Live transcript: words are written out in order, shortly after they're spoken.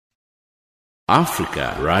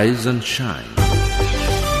Africa, rise and shine.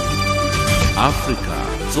 Africa,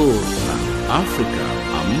 zorka. Africa,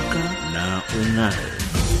 amka na ungae.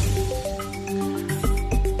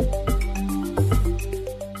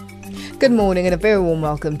 Good morning and a very warm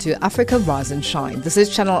welcome to Africa Rise and Shine. This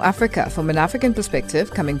is Channel Africa from an African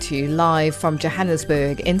perspective, coming to you live from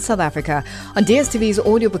Johannesburg in South Africa on DSTV's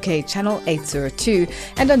audio bouquet channel 802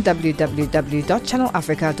 and on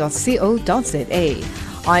www.channelafrica.co.za.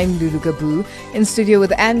 I'm Lulu Gabu, in studio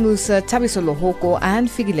with Anne Musa, Tabiso Lohoko and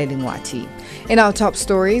Figileli Ngwati. In our top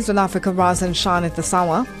stories on Africa Rise and Shine at the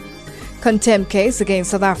Sawa, contempt case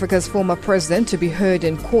against South Africa's former president to be heard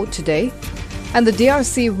in court today. And the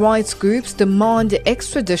DRC rights groups demand the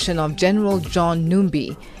extradition of General John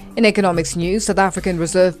Numbi. In economics news, South African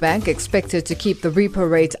Reserve Bank expected to keep the repo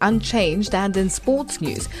rate unchanged. And in sports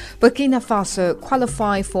news, Burkina Faso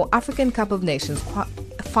qualify for African Cup of Nations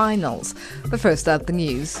finals. But first up, the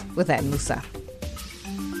news with Anne Musa.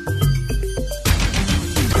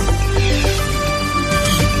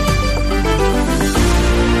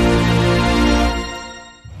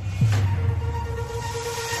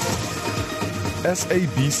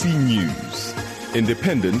 SABC News,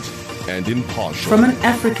 independent and impartial. From an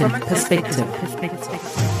African perspective.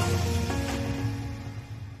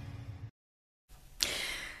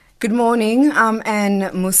 Good morning, I'm Anne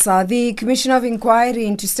Musa. The Commission of Inquiry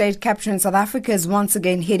into State Capture in South Africa is once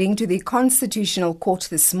again heading to the Constitutional Court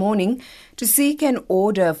this morning to seek an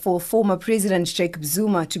order for former President Jacob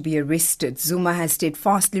Zuma to be arrested. Zuma has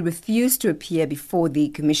steadfastly refused to appear before the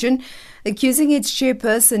Commission, accusing its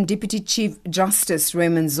chairperson, Deputy Chief Justice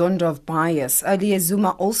Raymond Zondo, of bias. Earlier,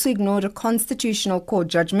 Zuma also ignored a Constitutional Court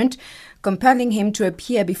judgment compelling him to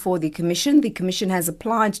appear before the Commission. The Commission has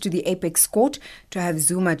applied to the Apex Court to have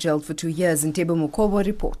Zuma jailed for 2 years. Ntebo Mukobo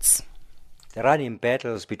reports. The running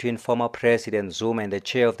battles between former President Zuma and the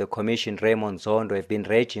chair of the Commission, Raymond Zondo, have been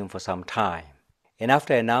raging for some time. And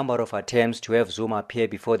after a number of attempts to have Zuma appear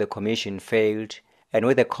before the Commission failed, and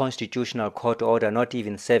with the Constitutional Court order not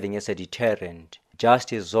even serving as a deterrent,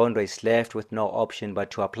 Justice Zondo is left with no option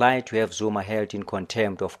but to apply to have Zuma held in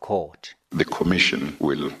contempt of court. The Commission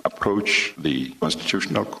will approach the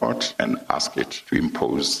Constitutional Court and ask it to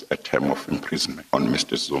impose a term of imprisonment on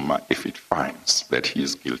Mr. Zuma if it finds that he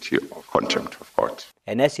is guilty of contempt of court.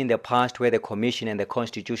 And as in the past where the Commission and the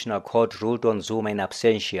Constitutional Court ruled on Zuma in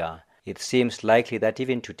absentia, it seems likely that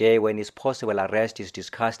even today, when his possible arrest is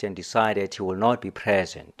discussed and decided, he will not be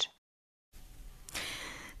present.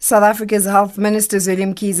 South Africa's Health Minister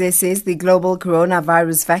Zweli Mkhize says the global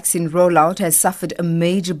coronavirus vaccine rollout has suffered a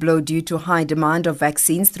major blow due to high demand of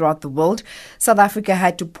vaccines throughout the world. South Africa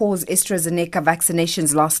had to pause AstraZeneca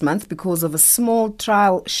vaccinations last month because of a small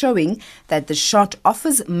trial showing that the shot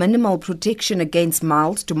offers minimal protection against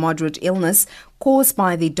mild to moderate illness caused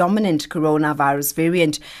by the dominant coronavirus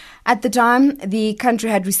variant. At the time, the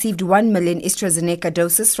country had received 1 million AstraZeneca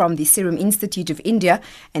doses from the Serum Institute of India,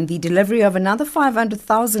 and the delivery of another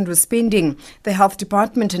 500,000 was pending. The Health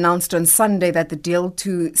Department announced on Sunday that the deal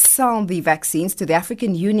to sell the vaccines to the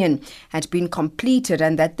African Union had been completed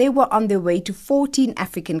and that they were on their way to 14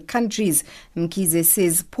 African countries. Mkhize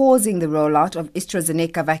says pausing the rollout of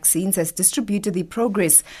AstraZeneca vaccines has distributed the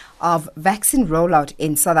progress of vaccine rollout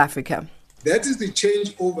in South Africa. That is the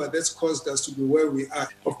changeover that's caused us to be where we are.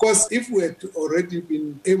 Of course, if we had already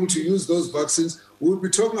been able to use those vaccines, we would be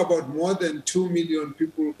talking about more than 2 million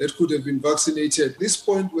people that could have been vaccinated. At this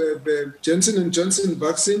point, we have Johnson & Johnson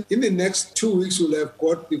vaccine. In the next 2 weeks, we'll have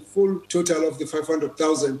got the full total of the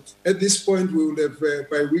 500,000. At this point, we will have,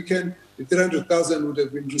 by weekend, the 300,000 would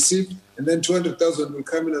have been received, and then 200,000 will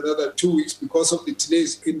come in another 2 weeks because of the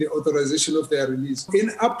delays in the authorization of their release.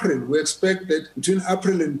 In April, we expect that between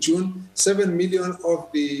April and June, 7 million of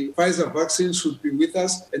the Pfizer vaccine should be with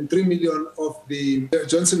us, and 3 million of the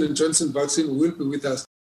Johnson & Johnson vaccine will be with us.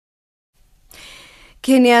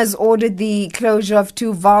 Kenya has ordered the closure of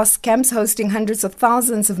 2 vast camps hosting hundreds of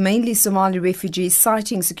thousands of mainly Somali refugees,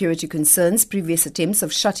 citing security concerns. Previous attempts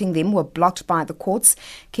of shutting them were blocked by the courts.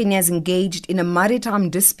 Kenya is engaged in a maritime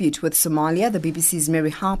dispute with Somalia. The BBC's Mary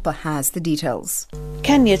Harper has the details.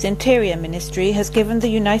 Kenya's Interior Ministry has given the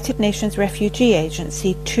United Nations Refugee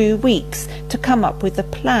Agency 2 weeks to come up with a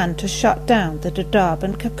plan to shut down the Dadaab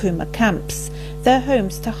and Kakuma camps. They're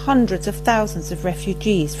homes to hundreds of thousands of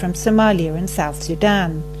refugees from Somalia and South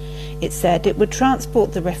Sudan. It said it would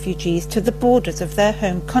transport the refugees to the borders of their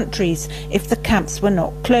home countries if the camps were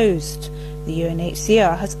not closed. The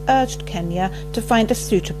UNHCR has urged Kenya to find a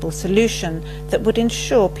suitable solution that would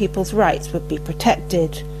ensure people's rights would be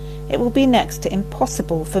protected. it will be next to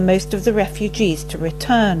impossible for most of the refugees to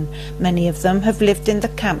return. Many of them have lived in the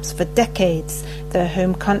camps for decades. Their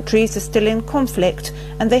home countries are still in conflict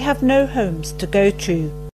and they have no homes to go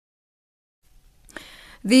to.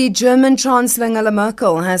 The German Chancellor Angela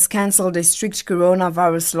Merkel has cancelled a strict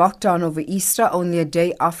coronavirus lockdown over Easter only a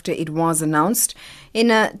day after it was announced. In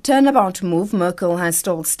a turnabout move, Merkel has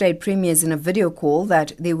told state premiers in a video call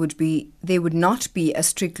that there would not be a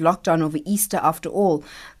strict lockdown over Easter after all.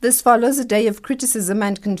 This follows a day of criticism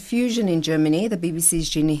and confusion in Germany, the BBC's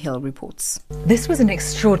Jenny Hill reports. This was an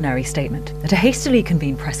extraordinary statement. At a hastily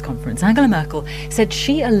convened press conference, Angela Merkel said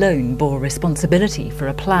she alone bore responsibility for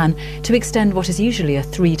a plan to extend what is usually a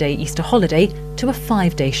 3-day Easter holiday to a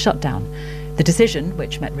 5-day shutdown. The decision,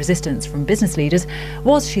 which met resistance from business leaders,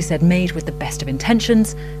 was, she said, made with the best of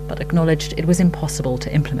intentions, but acknowledged it was impossible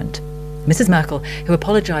to implement. Mrs. Merkel, who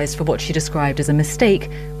apologised for what she described as a mistake,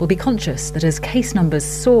 will be conscious that as case numbers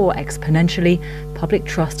soar exponentially, public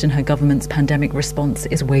trust in her government's pandemic response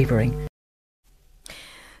is wavering.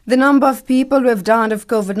 The number of people who have died of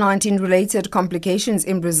COVID-19 related complications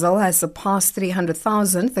in Brazil has surpassed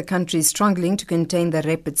 300,000. The country is struggling to contain the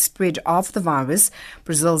rapid spread of the virus.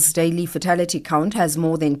 Brazil's daily fatality count has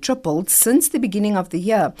more than tripled since the beginning of the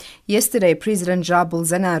year. Yesterday, President Jair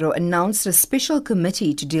Bolsonaro announced a special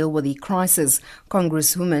committee to deal with the crisis.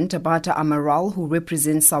 Congresswoman Tabata Amaral, who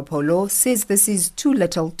represents Sao Paulo, says this is too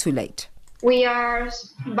little too late. We are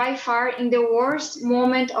by far in the worst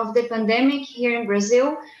moment of the pandemic here in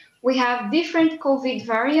Brazil. We have different COVID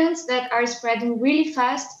variants that are spreading really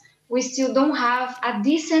fast. We still don't have a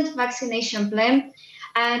decent vaccination plan.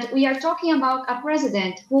 And we are talking about a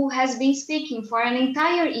president who has been speaking for an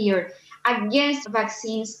entire year against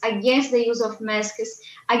vaccines, against the use of masks,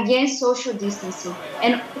 against social distancing,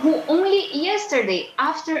 and who only yesterday,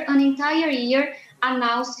 after an entire year,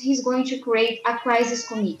 announced he's going to create a crisis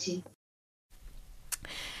committee.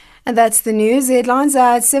 And that's the news. Headlines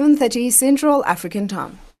at 7:30 Central African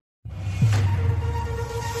Time.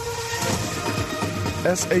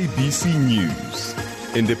 SABC News,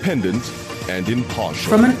 independent and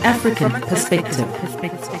impartial. From an African perspective.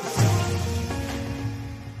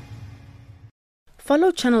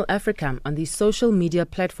 Follow Channel Africa on these social media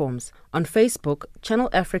platforms. On Facebook,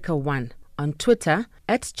 Channel Africa 1. On Twitter,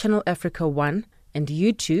 @Channel Africa 1. And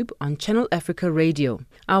YouTube on Channel Africa Radio.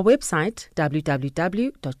 Our website,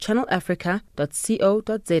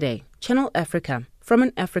 www.channelafrica.co.za. Channel Africa, from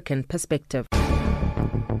an African perspective.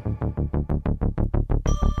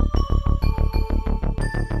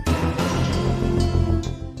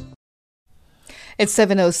 It's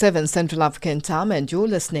 7:07 Central African Time and you're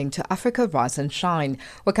listening to Africa Rise and Shine.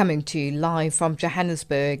 We're coming to you live from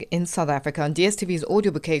Johannesburg in South Africa on DSTV's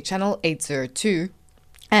audio bouquet channel 802.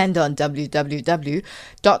 And on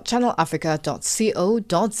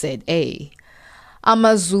www.channelafrica.co.za.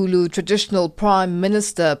 AmaZulu traditional Prime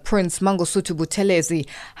Minister Prince Mangosuthu Buthelezi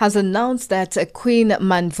has announced that Queen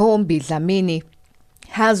Mantfombi Dlamini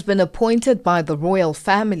has been appointed by the royal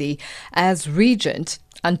family as regent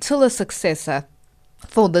until a successor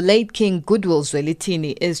for the late King Goodwill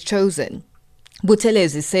Zwelithini is chosen.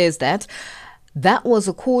 Buthelezi says that was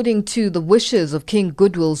according to the wishes of King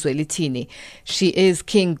Goodwill Zwelithini. She is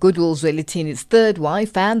King Goodwill Zwelithini's third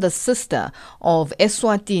wife and the sister of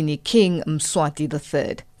Eswatini King Mswati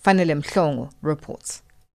III. Fanele Mhlongo reports.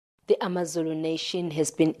 The AmaZulu nation has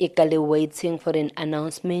been eagerly waiting for an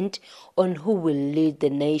announcement on who will lead the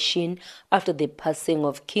nation after the passing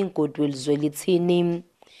of King Goodwill Zwelithini.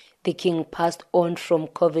 The king passed on from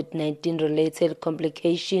COVID-19 related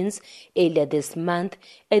complications earlier this month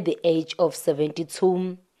at the age of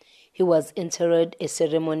 72. He was interred at a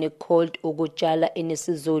ceremony called Ukutshala in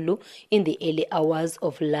isiZulu in the early hours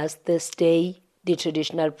of last Thursday. The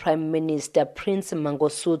traditional Prime Minister Prince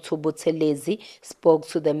Mangosuthu Buthelezi spoke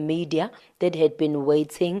to the media that had been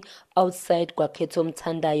waiting outside Gwakhetho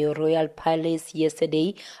Mthandayo Royal Palace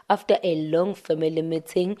yesterday after a long family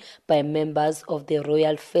meeting by members of the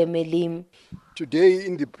royal family. Today,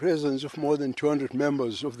 in the presence of more than 200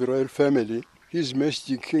 members of the royal family, His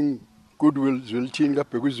Majesty King Goodwill Zwelithini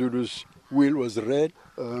Kapekuzulu's will was read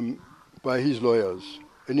by his lawyers.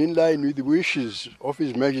 And in line with the wishes of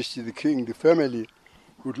His Majesty the King, the family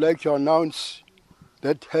would like to announce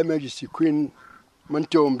that Her Majesty Queen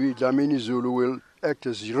Mantfombi Dlamini Zulu will act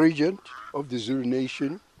as regent of the Zulu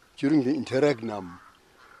nation during the interregnum.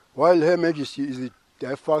 While Her Majesty is the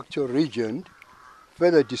de facto regent,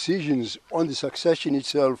 further decisions on the succession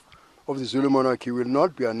itself of the Zulu monarchy will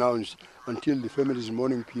not be announced until the family's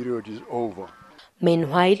mourning period is over.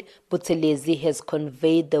 Meanwhile, Buthelezi has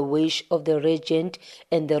conveyed the wish of the regent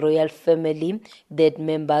and the royal family that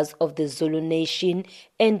members of the Zulu nation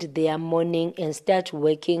end their mourning and start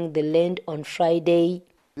working the land on Friday.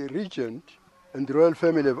 The regent and the royal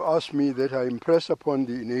family have asked me that I impress upon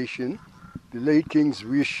the nation the late king's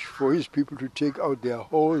wish for his people to take out their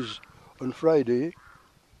hoes on Friday.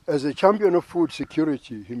 As a champion of food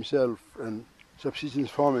security himself and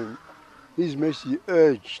subsistence farming, His Majesty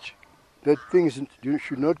urged that things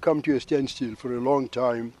should not come to a standstill for a long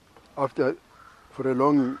time for a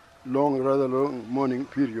rather long mourning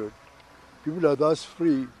period. People are thus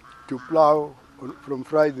free to plough from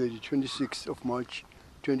Friday, the 26th of March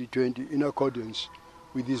 2020, in accordance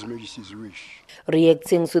with His Majesty's wish.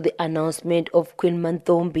 Reacting to the announcement of Queen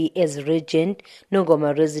Mantfombi as regent,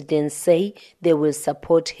 Nongoma residents say they will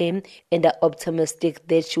support him and are optimistic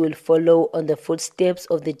that she will follow on the footsteps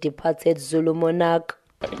of the departed Zulu monarch.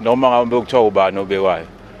 I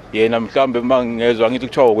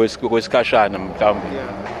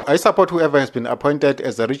support whoever has been appointed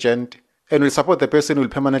as the regent and will support the person who will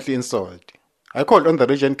permanently installed. I called on the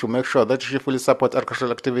regent to make sure that she fully supports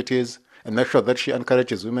agricultural activities and make sure that she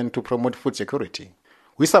encourages women to promote food security.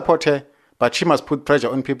 We support her, but she must put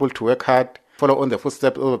pressure on people to work hard, follow on the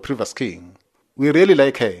footsteps of the previous king. We really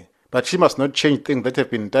like her, but she must not change things that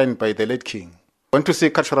have been done by the late king. We want to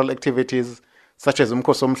see cultural activities such as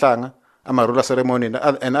Umkhosi Womhlanga, Amarula ceremony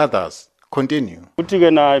and others continue.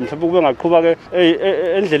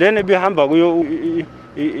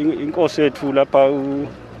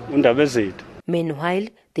 Meanwhile,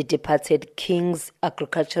 the departed king's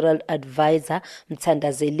agricultural advisor,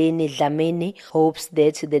 Mthandazeleni Dlamini, hopes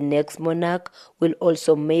that the next monarch will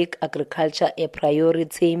also make agriculture a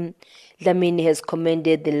priority. Dlamini has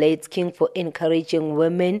commended the late king for encouraging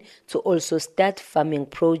women to also start farming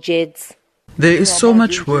projects. There is so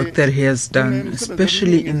much work that he has done,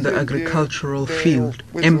 especially in the agricultural field,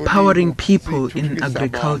 empowering people in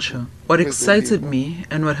agriculture. What excited me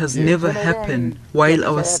and what has never happened while I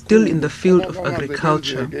was still in the field of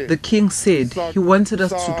agriculture, the king said he wanted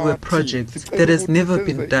us to do a project that has never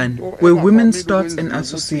been done, where women start an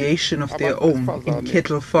association of their own in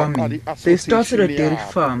cattle farming. They started a dairy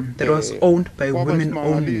farm that was owned by women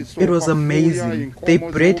only. It was amazing. They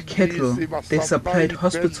bred cattle, they supplied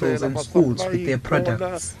hospitals and schools with their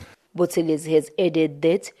products. Buthelezi has added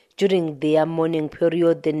that during their mourning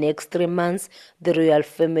period the next 3 months, the royal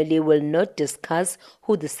family will not discuss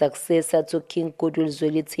who the successor to King Goodwill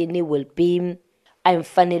Zwelithini will be. I'm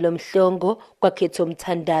Fanelo Mhlongo, Kwakhetho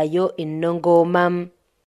Mthandayo in Nongoma.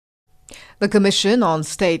 The Commission on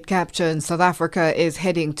State Capture in South Africa is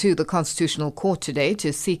heading to the Constitutional Court today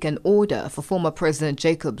to seek an order for former President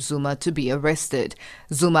Jacob Zuma to be arrested.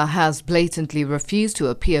 Zuma has blatantly refused to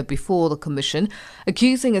appear before the Commission,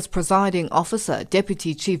 accusing its presiding officer,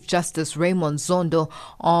 Deputy Chief Justice Raymond Zondo,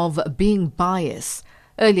 of being biased.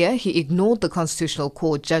 Earlier, he ignored the Constitutional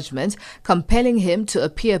Court judgment, compelling him to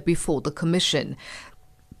appear before the Commission.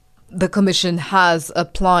 The Commission has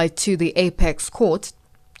applied to the Apex Court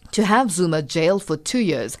to have Zuma jailed for 2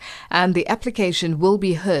 years, and the application will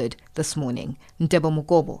be heard this morning. Ndebo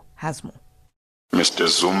Mugobo has more. Mr.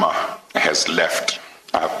 Zuma has left,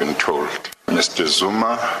 I've been told. Mr.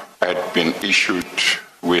 Zuma had been issued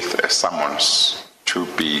with a summons to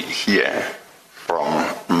be here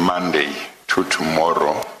from Monday to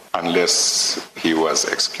tomorrow unless he was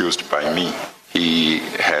excused by me. He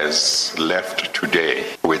has left today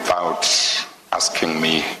without asking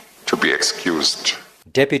me to be excused.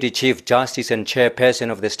 Deputy Chief Justice and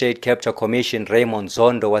Chairperson of the State Capture Commission, Raymond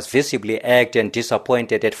Zondo, was visibly irked and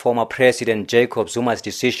disappointed at former President Jacob Zuma's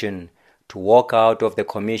decision to walk out of the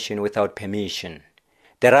commission without permission.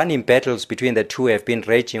 The running battles between the two have been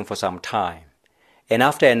raging for some time. And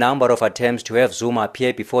after a number of attempts to have Zuma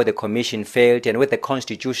appear before the commission failed, and with the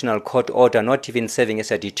Constitutional Court order not even serving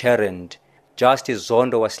as a deterrent, Justice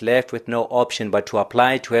Zondo was left with no option but to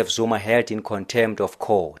apply to have Zuma held in contempt of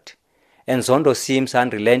court. And Zondo seems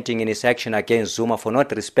unrelenting in his action against Zuma for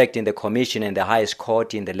not respecting the commission and the highest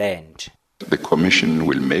court in the land. The commission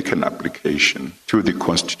will make an application to the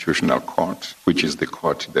Constitutional Court, which is the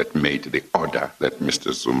court that made the order that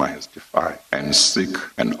Mr. Zuma has defied, and seek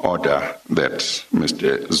an order that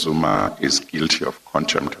Mr. Zuma is guilty of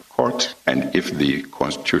contempt of court. And if the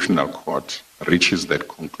Constitutional Court reaches that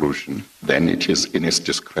conclusion, then it is in its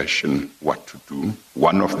discretion what to do.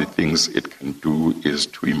 One of the things it can do is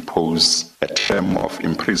to impose a term of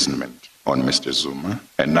imprisonment on Mr. Zuma.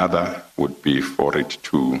 Another would be for it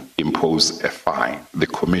to impose a fine. The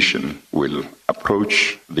Commission will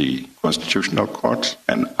approach the Constitutional Court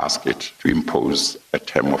and ask it to impose a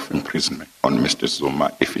term of imprisonment on Mr.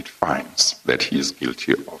 Zuma if it finds that he is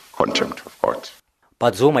guilty of contempt of court.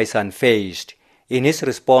 But Zuma is unfazed. In his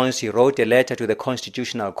response, he wrote a letter to the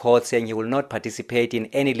Constitutional Court saying he will not participate in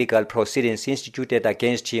any legal proceedings instituted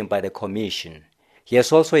against him by the Commission. He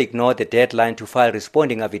has also ignored the deadline to file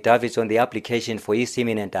responding affidavits on the application for his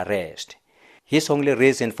imminent arrest. His only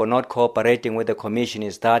reason for not cooperating with the Commission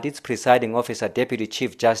is that its presiding officer, Deputy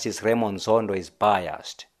Chief Justice Raymond Zondo, is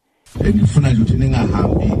biased.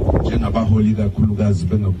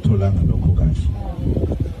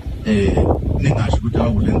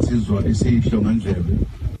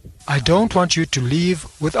 I don't want you to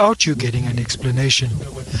leave without you getting an explanation.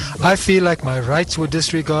 I feel like my rights were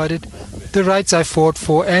disregarded, the rights I fought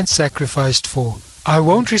for and sacrificed for. I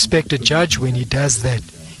won't respect a judge when he does that.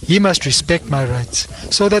 He must respect my rights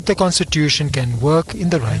so that the Constitution can work in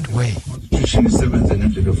the right way.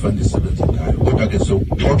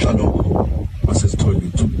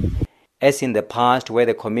 As in the past, where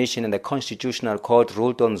the Commission and the Constitutional Court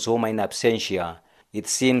ruled on Zuma in absentia, it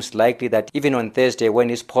seems likely that even on Thursday, when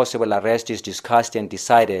his possible arrest is discussed and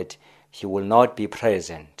decided, he will not be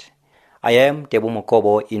present. I am Tebu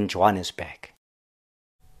Mokobo in Johannesburg.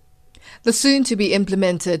 The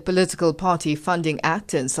soon-to-be-implemented Political Party Funding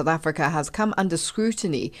Act in South Africa has come under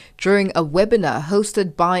scrutiny during a webinar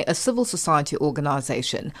hosted by a civil society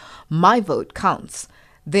organisation, My Vote Counts.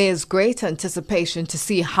 There's great anticipation to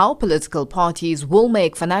see how political parties will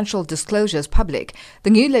make financial disclosures public.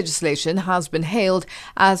 The new legislation has been hailed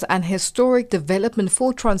as an historic development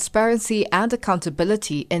for transparency and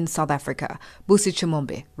accountability in South Africa. Busi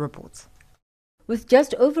Chimombe reports. With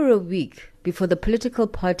just over a week before the Political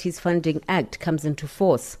Parties Funding Act comes into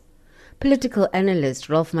force, political analyst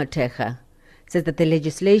Ralph Mateja says that the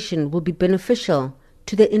legislation will be beneficial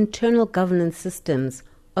to the internal governance systems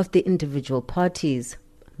of the individual parties.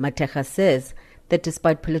 Mateja says that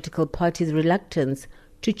despite political parties' reluctance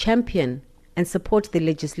to champion and support the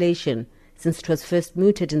legislation since it was first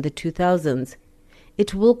mooted in the 2000s,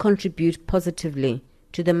 it will contribute positively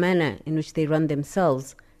to the manner in which they run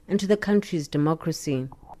themselves and to the country's democracy.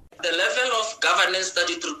 The level of governance that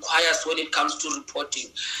it requires when it comes to reporting,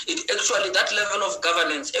 that level of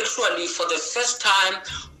governance actually for the first time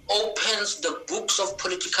opens the books of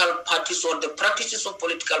political parties or the practices of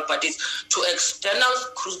political parties to external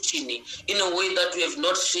scrutiny in a way that we have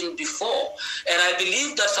not seen before. And I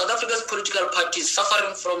believe that South Africa's political parties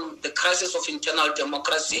suffering from the crisis of internal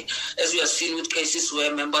democracy, as we have seen with cases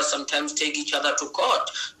where members sometimes take each other to court.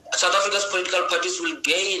 South Africa's political parties will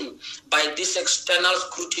gain by this external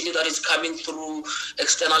scrutiny that is coming through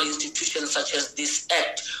external institutions such as this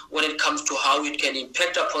Act when it comes to how it can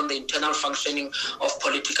impact upon the internal functioning of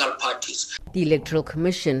political parties. The Electoral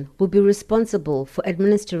Commission will be responsible for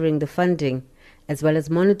administering the funding as well as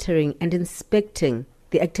monitoring and inspecting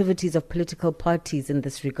the activities of political parties in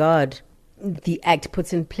this regard. The Act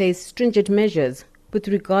puts in place stringent measures with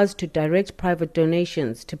regards to direct private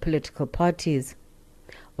donations to political parties,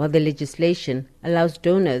 while the legislation allows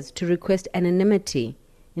donors to request anonymity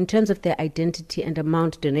in terms of their identity and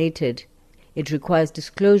amount donated. It requires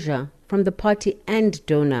disclosure from the party and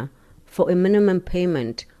donor for a minimum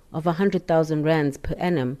payment of 100,000 rands per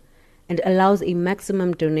annum and allows a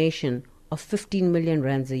maximum donation of 15 million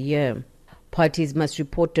rands a year. Parties must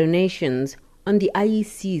report donations on the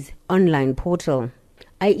IEC's online portal.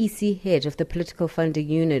 IEC head of the Political Funding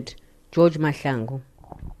Unit, George Mahlangu.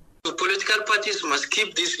 So political parties must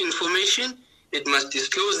keep this information. It must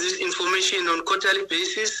disclose this information on quarterly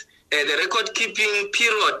basis. The record-keeping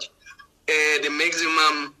period, the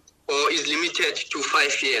maximum is limited to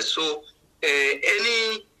 5 years. So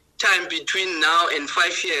any time between now and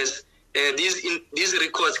 5 years, these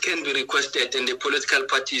records can be requested, and the political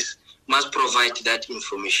parties must provide that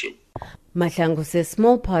information. Mahlangu says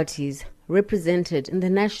small parties represented in the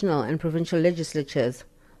national and provincial legislatures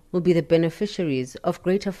will be the beneficiaries of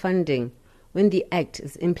greater funding when the Act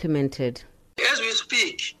is implemented. As we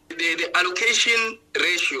speak, the allocation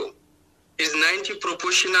ratio is 90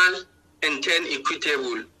 proportional and 10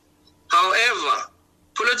 equitable. However,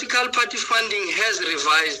 political party funding has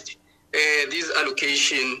revised this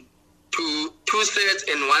allocation to 2/3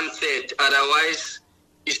 and 1/3, otherwise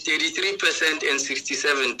it's 33% and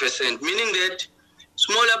 67%, meaning that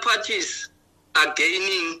smaller parties are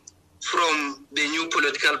gaining from the new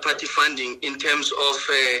political party funding in terms of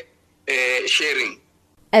sharing.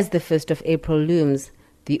 As the 1st of April looms,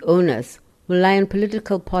 the onus will lie on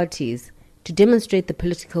political parties to demonstrate the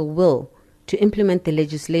political will to implement the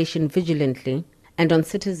legislation vigilantly and on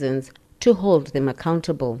citizens to hold them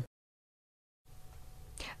accountable.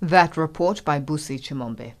 That report by Busi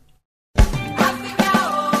Chimombe.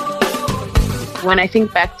 When I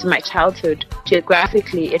think back to my childhood,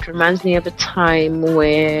 geographically, it reminds me of a time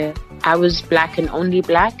where I was black and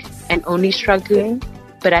only struggling,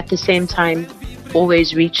 but at the same time,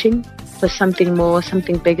 always reaching for something more,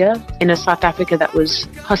 something bigger in a South Africa that was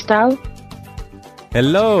hostile.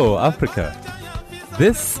 Hello, Africa.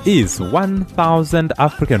 This is 1000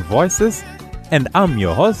 African Voices, and I'm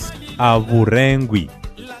your host, Avurengwi.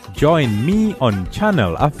 Join me on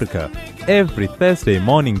Channel Africa every Thursday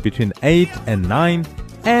morning between 8 and 9,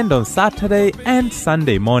 and on Saturday and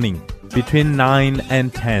Sunday morning between 9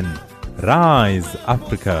 and 10. Rise,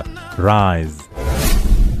 Africa, rise.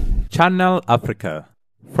 Channel Africa,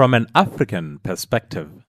 from an African perspective.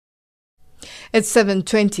 It's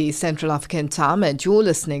 7:20 Central African Time and you're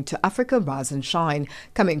listening to Africa Rise and Shine,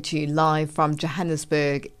 coming to you live from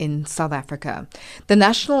Johannesburg in South Africa. The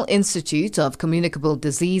National Institute of Communicable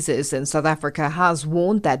Diseases in South Africa has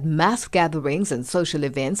warned that mass gatherings and social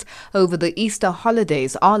events over the Easter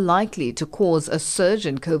holidays are likely to cause a surge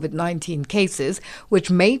in COVID-19 cases, which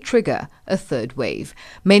may trigger a third wave.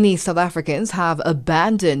 Many South Africans have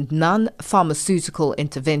abandoned non-pharmaceutical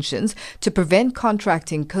interventions to prevent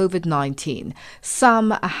contracting COVID-19.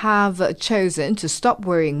 Some have chosen to stop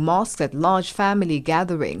wearing masks at large family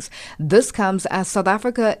gatherings. This comes as South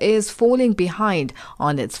Africa is falling behind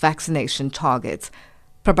on its vaccination targets.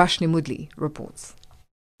 Prabashni Mudli reports.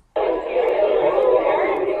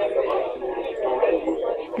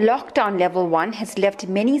 Lockdown level 1 has left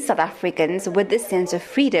many South Africans with a sense of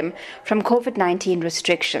freedom from COVID-19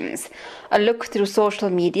 restrictions. A look through social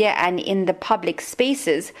media and in the public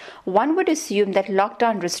spaces, one would assume that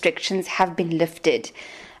lockdown restrictions have been lifted.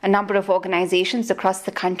 A number of organizations across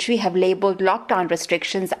the country have labeled lockdown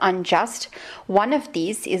restrictions unjust. One of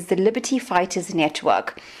these is the Liberty Fighters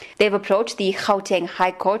Network. They've approached the Gauteng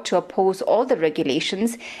High Court to oppose all the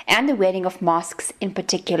regulations and the wearing of masks in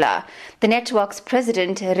particular. The network's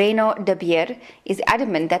president, Reno de Beer, is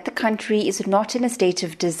adamant that the country is not in a state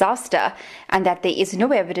of disaster and that there is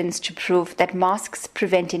no evidence to prove that masks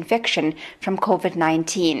prevent infection from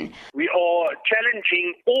COVID-19. We are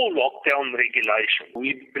challenging all lockdown regulation.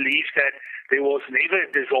 We believe that there was never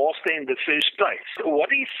a disaster in the first place.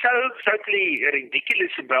 What is so totally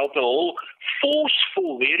ridiculous about the whole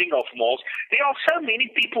forceful wearing of masks, there are so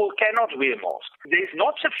many people who cannot wear masks. There's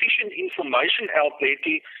not sufficient information out there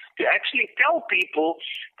to actually tell people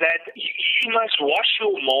that you must wash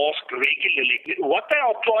your mask regularly. What they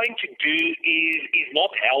are trying to do is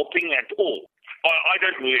not helping at all. I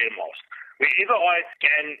don't wear a mask. Wherever I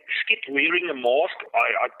can skip wearing a mask,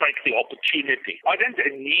 I take the opportunity. I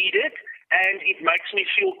don't need it, and it makes me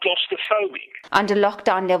feel claustrophobic. Under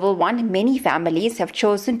lockdown level 1, many families have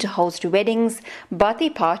chosen to host weddings, birthday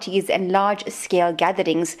parties and large-scale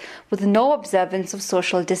gatherings with no observance of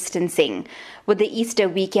social distancing. With the Easter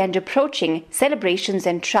weekend approaching, celebrations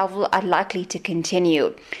and travel are likely to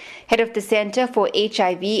continue. Head of the Center for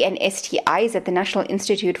HIV and STIs at the National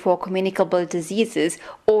Institute for Communicable Diseases,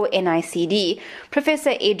 or NICD,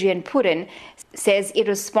 Professor Adrian Purin, says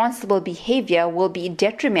irresponsible behavior will be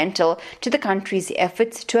detrimental to the country's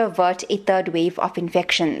efforts to avert a third wave of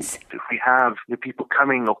infections. If we have the people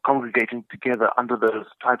coming or congregating together under those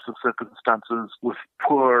types of circumstances with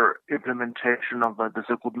poor implementation of the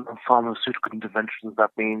so-called pharmaceutical interventions,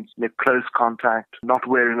 that means close contact, not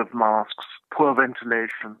wearing of masks, poor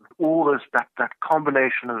ventilation, all those, that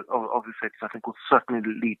combination of effects, I think, will certainly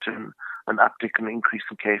lead to an uptick and increase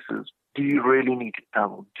in cases. Do you really need to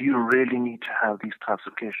travel? Do you really need to have these types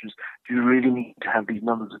of cases? Do you really need to have these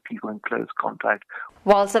numbers of people in close contact?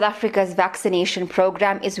 While South Africa's vaccination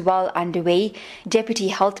program is well underway, Deputy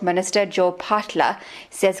Health Minister Joe Phaahla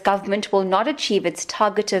says government will not achieve its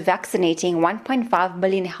target of vaccinating 1.5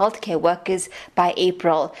 million healthcare workers by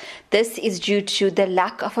April. This is due to the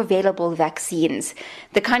lack of available vaccines.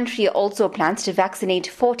 The country also plans to vaccinate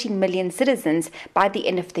 14 million citizens by the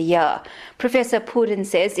end of the year. Professor Purin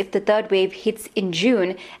says if the third wave hits in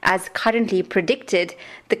June, as currently predicted,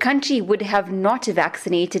 the country would have not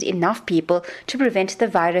vaccinated enough people to prevent the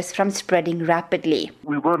virus from spreading rapidly.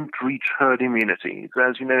 We won't reach herd immunity.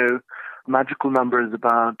 As you know, magical number is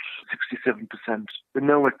about 67%. We're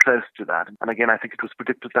nowhere close to that. And again, I think it was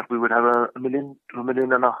predicted that we would have a million to 1.5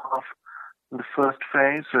 million in the first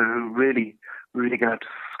phase. So really going to have to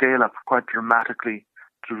scale up quite dramatically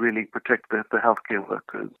to really protect the healthcare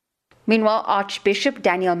workers. Meanwhile, Archbishop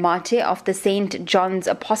Daniel Mate of the St. John's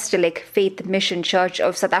Apostolic Faith Mission Church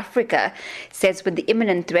of South Africa says with the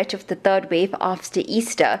imminent threat of the third wave after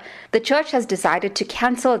Easter, the church has decided to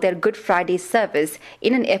cancel their Good Friday service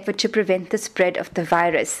in an effort to prevent the spread of the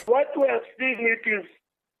virus. What we are seeing is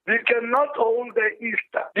we cannot hold the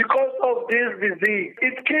Easter because of this disease.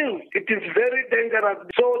 It kills. It is very dangerous.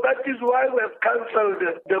 So that is why we have cancelled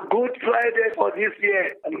the Good Friday for this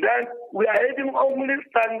year. And then we are having only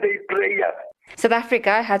Sunday prayer. South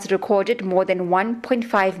Africa has recorded more than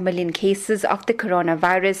 1.5 million cases of the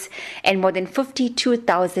coronavirus and more than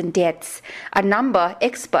 52,000 deaths, a number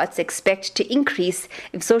experts expect to increase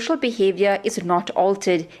if social behavior is not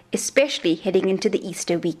altered, especially heading into the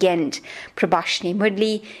Easter weekend. Prabhashni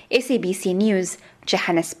Mudli, SABC News,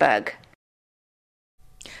 Johannesburg.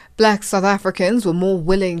 Black South Africans were more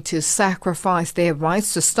willing to sacrifice their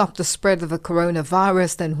rights to stop the spread of the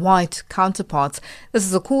coronavirus than white counterparts. This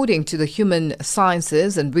is according to the Human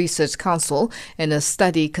Sciences and Research Council in a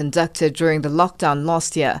study conducted during the lockdown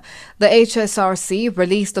last year. The HSRC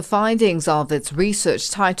released the findings of its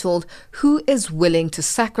research titled "Who is Willing to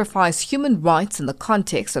Sacrifice Human Rights in the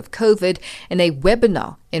Context of COVID" in a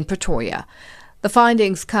webinar in Pretoria. The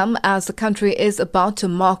findings come as the country is about to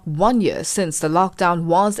mark 1 year since the lockdown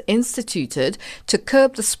was instituted to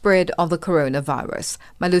curb the spread of the coronavirus.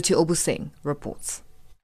 Maluti Obuseng reports.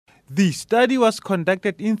 The study was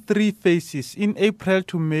conducted in 3 phases in April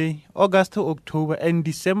to May, August to October, and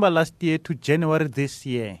December last year to January this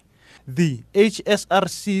year. The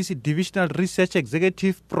HSRC's Divisional Research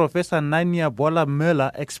Executive, Professor Nania Bola-Müller,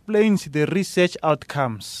 explains the research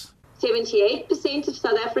outcomes. 78% of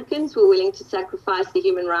South Africans were willing to sacrifice their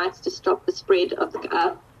human rights to stop the spread of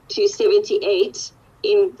to 78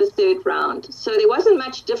 in the third round. So there wasn't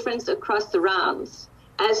much difference across the rounds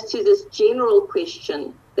as to this general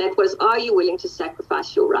question that was, are you willing to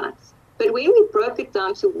sacrifice your rights? But when we broke it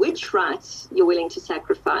down to which rights you're willing to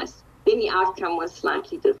sacrifice, then the outcome was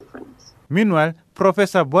slightly different. Meanwhile,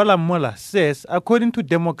 Professor Bola-Müller says, according to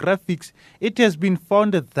demographics, it has been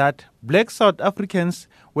found that black South Africans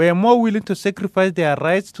were more willing to sacrifice their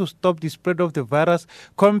rights to stop the spread of the virus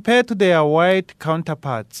compared to their white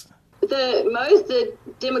counterparts. The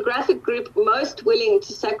demographic group most willing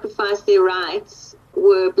to sacrifice their rights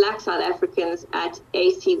were black South Africans at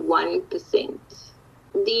 81%.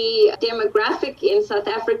 The demographic in South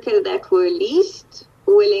Africa that were least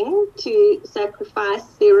willing to sacrifice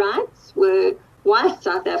their rights were white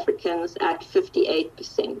South Africans at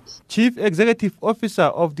 58%. Chief Executive Officer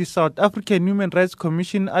of the South African Human Rights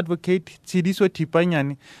Commission, Advocate Tshediso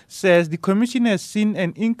Thipanyane, says the Commission has seen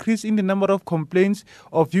an increase in the number of complaints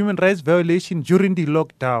of human rights violation during the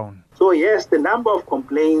lockdown. So yes, the number of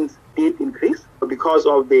complaints did increase because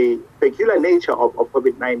of the peculiar nature of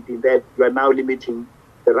COVID-19 that we are now limiting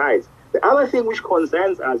the rights. The other thing which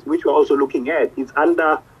concerns us, which we're also looking at, is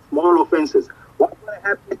under small offences. What will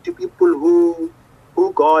happen to people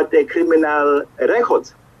who got criminal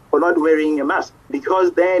records for not wearing a mask?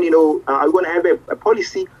 Because then, are we going to have a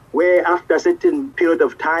policy where after a certain period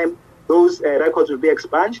of time, those records will be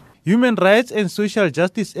expunged? Human rights and social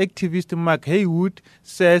justice activist Mark Haywood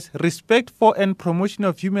says respect for and promotion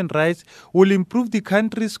of human rights will improve the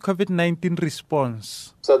country's COVID-19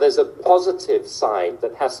 response. So there's a positive side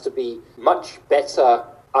that has to be much better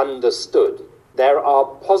understood. There are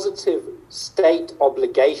positive state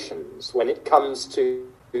obligations when it comes to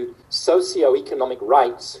socio-economic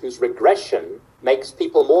rights whose regression makes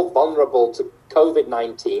people more vulnerable to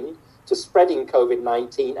COVID-19, to spreading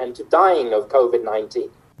COVID-19 and to dying of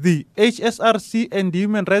COVID-19. The HSRC and the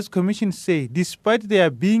Human Rights Commission say, despite their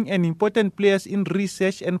being an important players in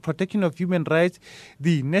research and protection of human rights,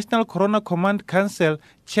 the National Corona Command Council,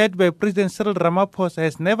 chaired by President Cyril Ramaphosa,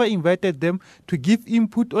 has never invited them to give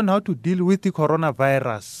input on how to deal with the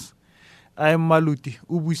coronavirus. I am Maluti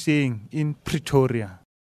Obuseng in Pretoria.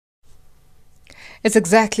 It's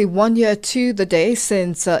exactly 1 year to the day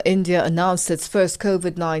since India announced its first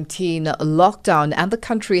COVID-19 lockdown, and the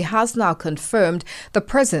country has now confirmed the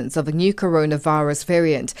presence of a new coronavirus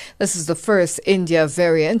variant. This is the first India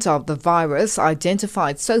variant of the virus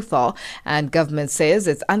identified so far, and government says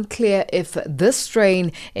it's unclear if this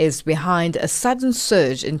strain is behind a sudden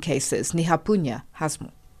surge in cases. Niha Punya has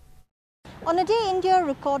more. On a day India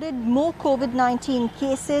recorded more COVID-19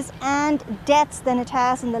 cases and deaths than it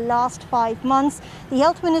has in the last 5 months, the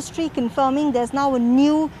Health Ministry confirming there's now a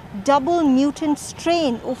new double mutant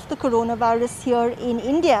strain of the coronavirus here in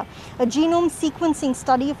India. A genome sequencing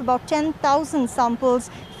study of about 10,000 samples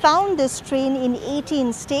found this strain in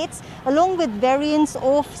 18 states, along with variants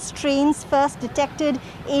of strains first detected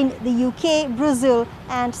in the UK, Brazil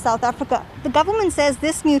and South Africa. The government says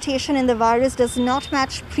this mutation in the virus does not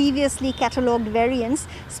match previously catalogued variants.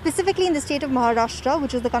 Specifically in the state of Maharashtra,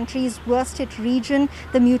 which is the country's worst hit region,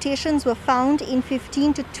 the mutations were found in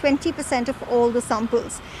 15 to 20% of all the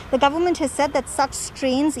samples. The government has said that such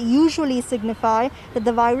strains usually signify that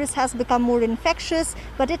the virus has become more infectious,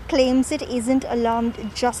 but it claims it isn't alarmed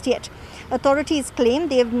just yet. Authorities claim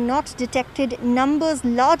they have not detected numbers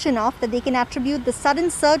large enough that they can attribute the sudden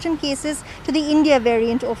surge in cases to the India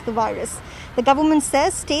variant of the virus. The government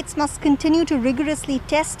says states must continue to rigorously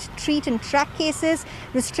test, treat and track cases.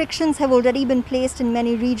 Restrictions have already been placed in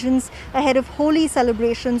many regions ahead of Holi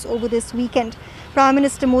celebrations over this weekend. Prime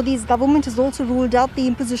Minister Modi's government has also ruled out the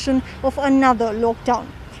imposition of another lockdown.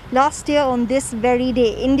 Last year on this very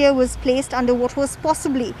day, India was placed under what was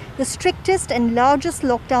possibly the strictest and largest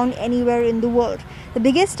lockdown anywhere in the world. The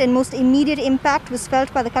biggest and most immediate impact was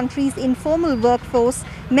felt by the country's informal workforce,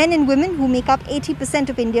 men and women who make up 80%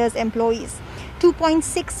 of India's employees.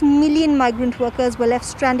 2.6 million migrant workers were left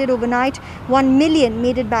stranded overnight. 1 million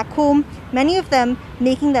made it back home, many of them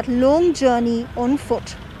making that long journey on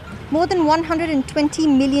foot. More than 120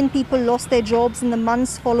 million people lost their jobs in the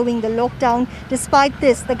months following the lockdown. Despite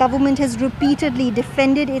this, the government has repeatedly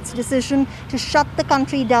defended its decision to shut the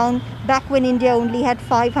country down back when India only had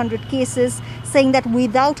 500 cases, saying that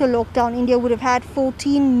without a lockdown, India would have had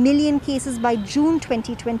 14 million cases by June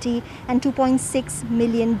 2020 and 2.6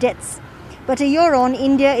 million deaths. But a year on,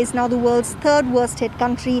 India is now the world's third worst hit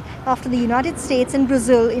country after the United States and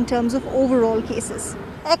Brazil in terms of overall cases.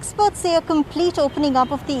 Experts say a complete opening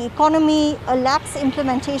up of the economy, a lax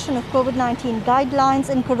implementation of COVID-19 guidelines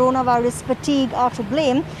and coronavirus fatigue are to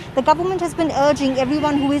blame. The government has been urging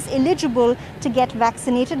everyone who is eligible to get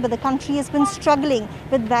vaccinated, but the country has been struggling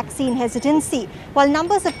with vaccine hesitancy. While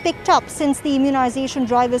numbers have picked up since the immunization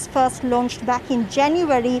drive was first launched back in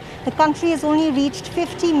January, the country has only reached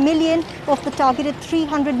 50 million of the targeted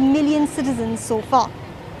 300 million citizens so far.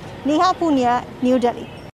 Neha Punia, New Delhi.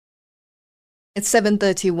 It's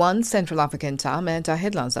 7:31 Central African time, and our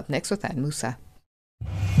headlines up next with Ann Musa.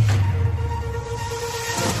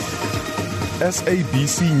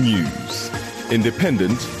 SABC News,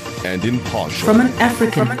 independent and impartial. From an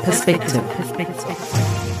African perspective.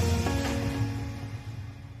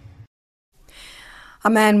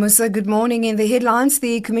 I'm Ann Musa. Good morning. In the headlines,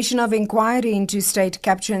 the Commission of Inquiry into State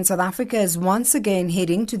Capture in South Africa is once again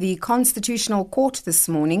heading to the Constitutional Court this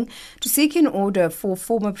morning to seek an order for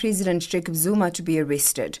former President Jacob Zuma to be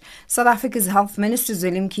arrested. South Africa's Health Minister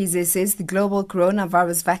Zweli Mkhize says the global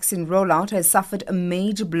coronavirus vaccine rollout has suffered a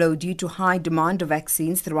major blow due to high demand of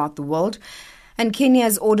vaccines throughout the world. And Kenya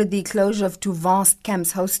has ordered the closure of two vast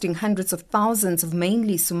camps hosting hundreds of thousands of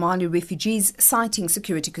mainly Somali refugees, citing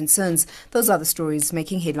security concerns. Those are the stories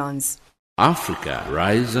making headlines. Africa,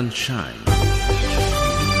 rise and shine.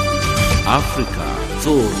 Africa,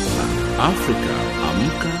 zorka. Africa,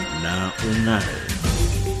 amka na ung'are.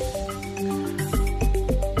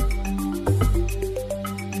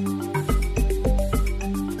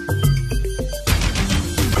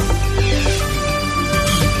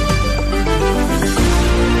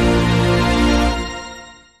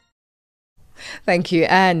 Thank you,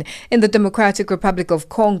 Anne. In the Democratic Republic of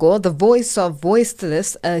Congo, the Voice of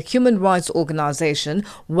Voiceless, a human rights organization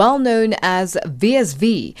well known as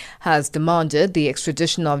VSV, has demanded the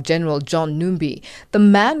extradition of General John Numbi, the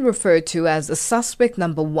man referred to as a suspect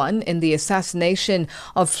number one in the assassination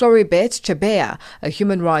of Floribert Chebeya, a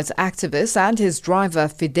human rights activist, and his driver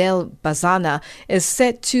Fidel Bazana is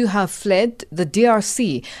said to have fled the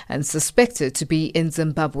DRC and suspected to be in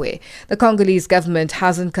Zimbabwe. The Congolese government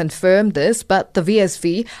hasn't confirmed this, but the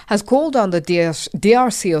VSV has called on the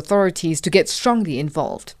DRC authorities to get strongly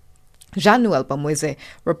involved. Jean-Noel Bamweze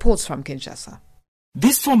reports from Kinshasa.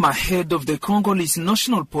 This former head of the Congolese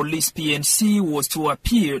National Police PNC was to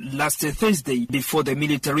appear last Thursday before the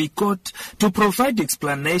military court to provide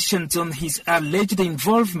explanations on his alleged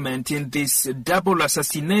involvement in this double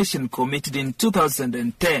assassination committed in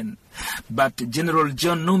 2010. But General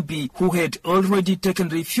John Numbi, who had already taken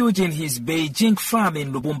refuge in his Beijing farm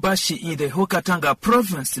in Lubumbashi in the Haut-Katanga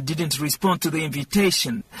province, didn't respond to the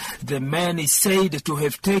invitation. The man is said to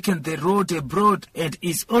have taken the road abroad and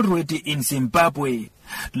is already in Zimbabwe.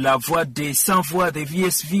 La Voix des Sans Voix, the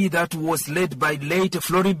VSV that was led by late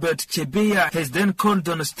Floribert Chebeya, has then called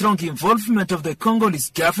on a strong involvement of the Congolese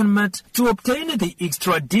government to obtain the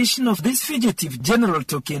extradition of this fugitive general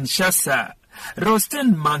to Kinshasa.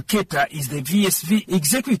 Rosten Manketa is the VSV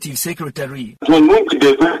Executive Secretary.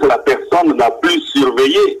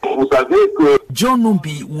 John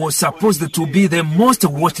Numbi was supposed to be the most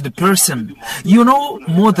watched person. You know,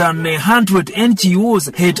 more than 100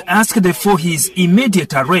 NGOs had asked for his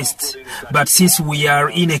immediate arrest. But since we are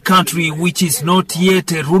in a country which is not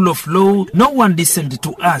yet a rule of law, no one listened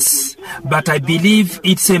to us. But I believe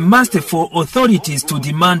it's a must for authorities to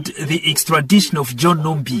demand the extradition of John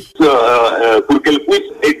Numbi.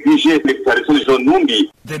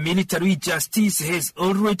 The military justice has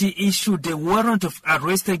already issued a warrant of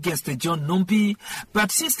arrest against John Numbi,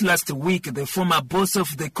 but since last week the former boss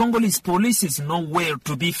of the Congolese police is nowhere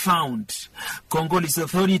to be found. Congolese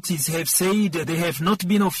authorities have said they have not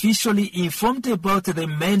been officially informed about the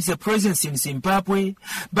man's presence in Zimbabwe,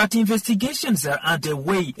 but investigations are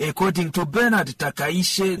underway, according to Bernard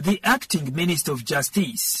Takaishe, the acting Minister of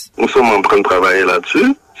Justice. Nous sommes en train de travailler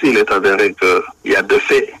là-dessus. S'il est avéré qu'il y a de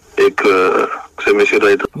faits et que ce monsieur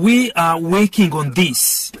doit être... We are working on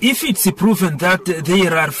this. If it's proven that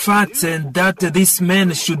there are facts and that this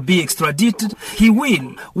man should be extradited, he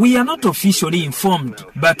will. We are not officially informed,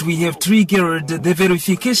 but we have triggered the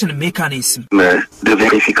verification mechanism. Mais de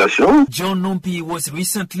vérification? John Numbi was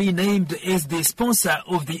recently named as the sponsor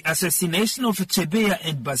of the assassination of Chebeya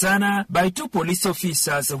and Bazana by two police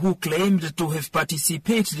officers who claimed to have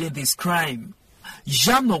participated in this crime.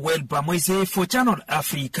 Jean-Noel Bamweze for Channel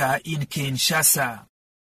Africa in Kinshasa.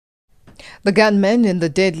 The gunman in the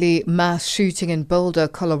deadly mass shooting in Boulder,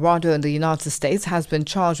 Colorado in the United States has been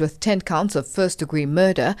charged with 10 counts of first-degree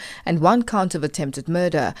murder and 1 count of attempted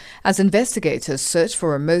murder. As investigators search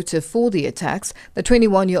for a motive for the attacks, the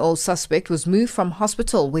 21-year-old suspect was moved from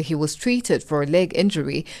hospital where he was treated for a leg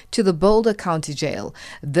injury to the Boulder County Jail.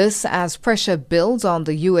 This as pressure builds on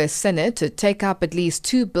the U.S. Senate to take up at least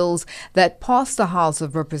 2 bills that passed the House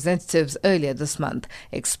of Representatives earlier this month,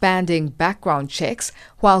 expanding background checks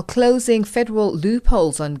while closing federal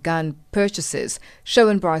loopholes on gun purchases.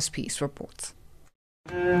 Showen Bryce Peace reports.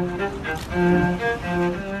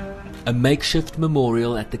 A makeshift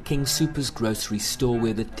memorial at the King Soopers grocery store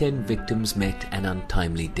where the 10 victims met an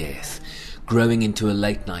untimely death. Growing into a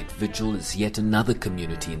late-night vigil as yet another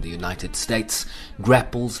community in the United States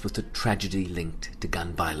grapples with the tragedy linked to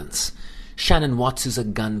gun violence. Shannon Watts is a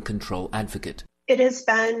gun control advocate. It has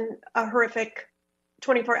been a horrific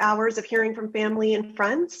 24 hours of hearing from family and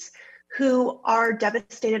friends who are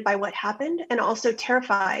devastated by what happened and also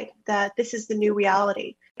terrified that this is the new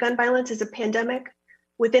reality. Gun violence is a pandemic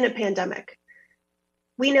within a pandemic.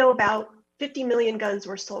 We know about 50 million guns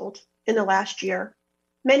were sold in the last year,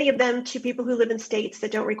 many of them to people who live in states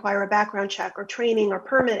that don't require a background check or training or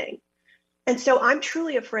permitting. And so I'm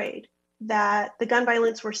truly afraid that the gun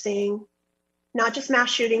violence we're seeing, not just mass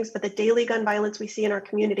shootings, but the daily gun violence we see in our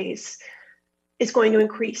communities is going to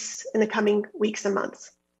increase in the coming weeks and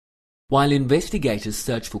months. While investigators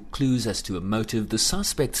search for clues as to a motive, the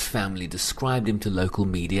suspect's family described him to local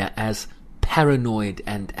media as paranoid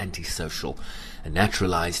and antisocial, a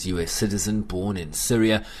naturalized US citizen born in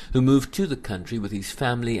Syria who moved to the country with his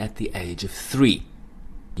family at the age of 3,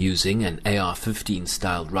 using an AR-15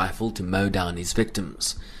 styled rifle to mow down his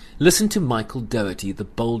victims. Listen to Michael Doherty, the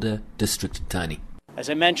Boulder District Attorney. As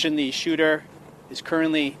I mentioned, the shooter is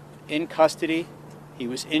currently in custody. He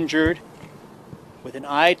was injured. With an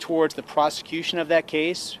eye towards the prosecution of that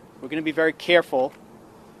case, we're going to be very careful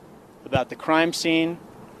about the crime scene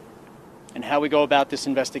and how we go about this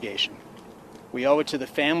investigation. We owe it to the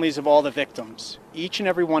families of all the victims, each and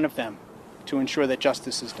every one of them, to ensure that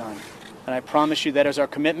justice is done. And I promise you that is our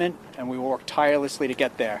commitment, and we will work tirelessly to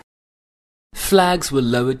get there. Flags were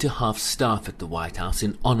lowered to half staff at the White House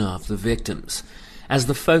in honor of the victims, as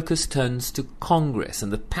the focus turns to Congress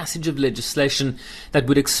and the passage of legislation that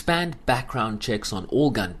would expand background checks on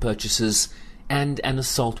all gun purchases and an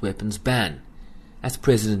assault weapons ban, as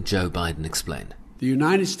President Joe Biden explained. The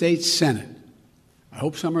United States Senate, I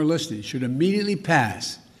hope some are listening, should immediately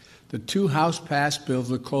pass the 2 House-passed bills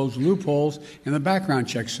that close loopholes in the background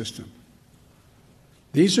check system.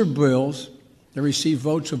 These are bills that receive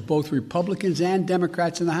votes of both Republicans and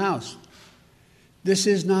Democrats in the House. This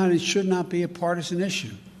is not and should not be a partisan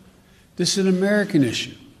issue. This is an American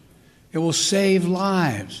issue. It will save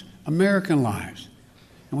lives, American lives,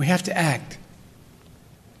 and we have to act.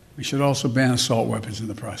 We should also ban assault weapons in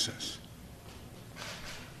the process.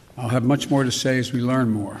 I'll have much more to say as we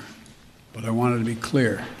learn more, but I wanted to be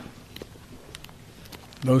clear.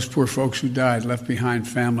 Those poor folks who died left behind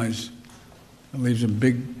families that leaves a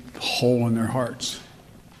big hole in their hearts,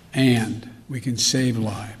 and we can save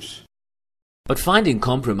lives. But finding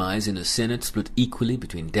compromise in a Senate split equally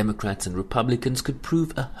between Democrats and Republicans could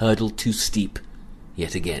prove a hurdle too steep,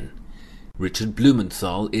 yet again. Richard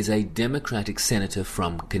Blumenthal is a Democratic senator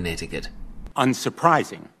from Connecticut.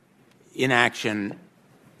 Unsurprising, inaction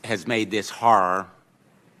has made this horror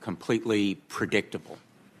completely predictable.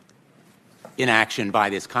 Inaction by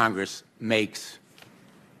this Congress makes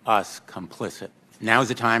us complicit. Now is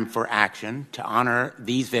the time for action to honor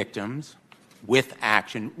these victims with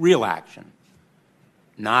action, real action,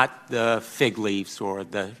 not the fig leaves or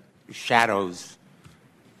the shadows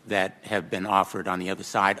that have been offered on the other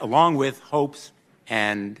side, along with hopes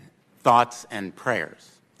and thoughts and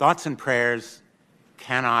prayers. Thoughts and prayers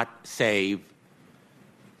cannot save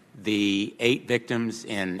the 8 victims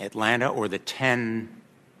in Atlanta or the 10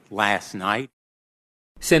 last night.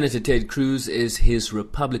 Senator Ted Cruz is his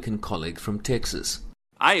Republican colleague from Texas.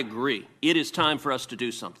 I agree. It is time for us to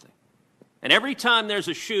do something. And every time there's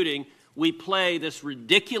a shooting, we play this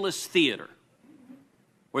ridiculous theater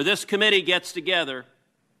where this committee gets together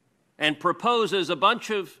and proposes a bunch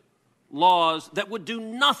of laws that would do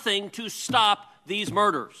nothing to stop these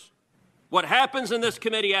murders. What happens in this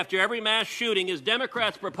committee after every mass shooting is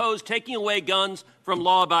Democrats propose taking away guns from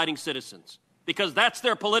law-abiding citizens because that's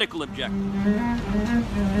their political objective.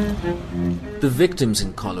 The victims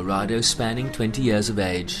in Colorado spanning 20 years of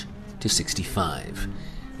age to 65.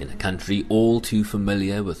 In a country all too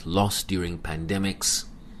familiar with loss during pandemics,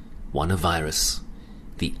 one a virus,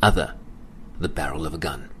 the other the barrel of a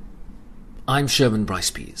gun. I'm Sherman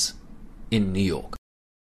Bryce-Pease in New York.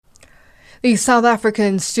 The South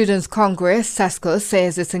African Students' Congress, SASCO,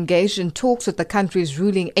 says it's engaged in talks with the country's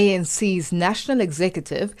ruling ANC's national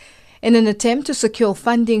executive in an attempt to secure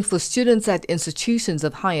funding for students at institutions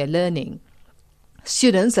of higher learning.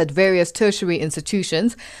 Students at various tertiary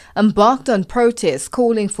institutions embarked on protests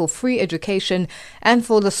calling for free education and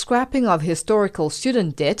for the scrapping of historical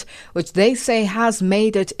student debt, which they say has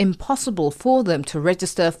made it impossible for them to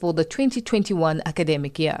register for the 2021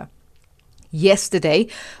 academic year. Yesterday,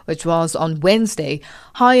 which was on Wednesday,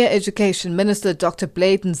 Higher Education Minister Dr.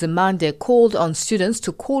 Blade Nzimande called on students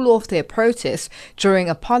to call off their protests during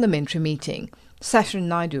a parliamentary meeting. Sashin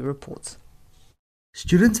Naidu reports.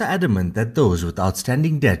 Students are adamant that those with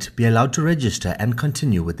outstanding debt be allowed to register and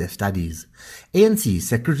continue with their studies. ANC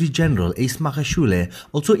Secretary General Ace Magashule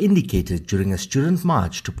also indicated during a student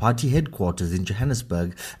march to party headquarters in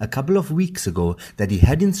Johannesburg a couple of weeks ago that he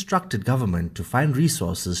had instructed government to find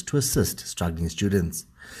resources to assist struggling students.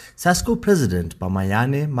 SASCO President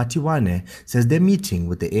Bamayane Matiwane says their meeting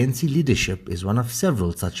with the ANC leadership is one of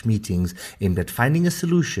several such meetings aimed at finding a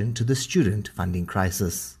solution to the student funding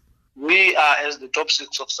crisis. We are, as the top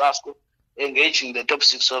 6 of SASCO, engaging the top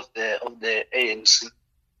 6 of the ANC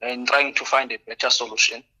and trying to find a better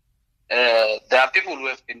solution. There are people who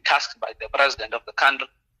have been tasked by the president of the country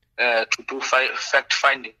to do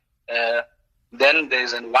fact-finding. Then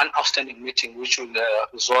there's one outstanding meeting which will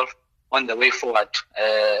resolve on the way forward.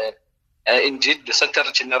 Indeed, the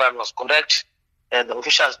Secretary General was correct. The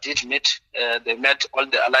officials did meet. They met all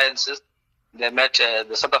the alliances. They met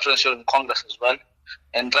the South African Student Congress as well,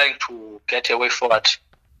 and trying to get a way forward.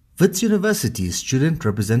 Wits University's Student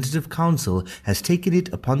Representative Council has taken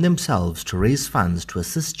it upon themselves to raise funds to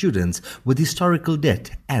assist students with historical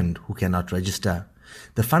debt and who cannot register.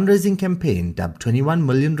 The fundraising campaign, dubbed 21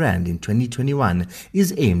 million rand in 2021,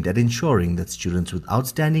 is aimed at ensuring that students with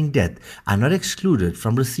outstanding debt are not excluded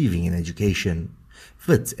from receiving an education.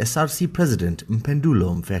 Wits SRC President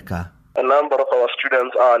Mpendulo Mfeka. A number of our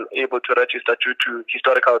students are unable to register due to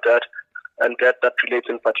historical debt and debt that relates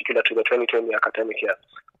in particular to the 2020 academic year.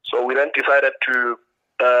 So we then decided to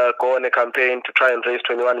go on a campaign to try and raise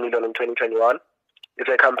 21 million in 2021. It's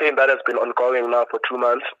a campaign that has been ongoing now for 2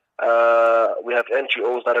 months. We have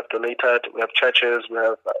NGOs that have donated, we have churches, we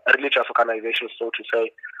have religious organizations, so to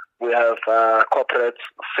say. We have corporates,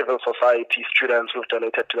 civil society, students who've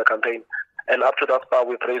donated to the campaign. And up to that far,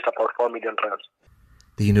 we've raised about 4 million rands.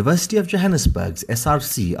 The University of Johannesburg's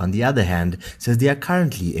SRC, on the other hand, says they are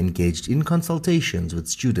currently engaged in consultations with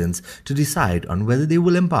students to decide on whether they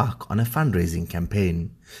will embark on a fundraising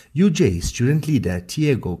campaign. UJ student leader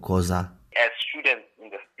Tiago Koza. As students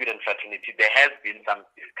in the student fraternity, there has been some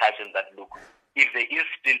discussion that, look, if there is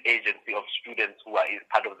still agency of students who are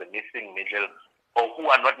part of the missing middle or who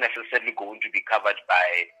are not necessarily going to be covered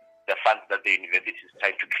by the funds that the university is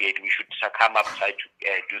trying to create, we should come up, try to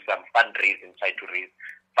do some fundraising, try to raise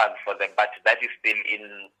funds for them. But that is still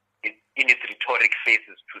in its rhetoric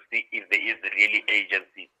phases to see if there is really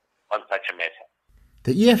agency on such a matter.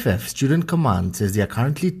 The EFF Student Command says they are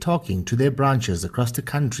currently talking to their branches across the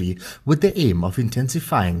country with the aim of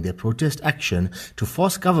intensifying their protest action to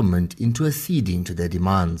force government into acceding to their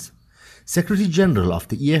demands. Secretary General of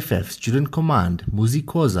the EFF Student Command, Muzi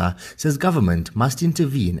Khoza, says government must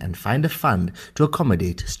intervene and find a fund to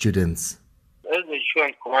accommodate students. As the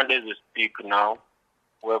Student Command, as we speak now,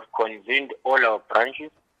 we have convened all our branches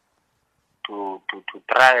to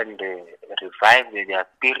try and revive their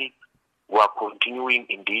spirit. We are continuing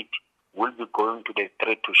indeed. We'll be going to the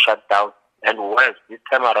street to shut down, and worse, this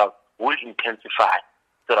time around, we'll intensify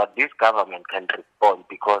so that this government can respond,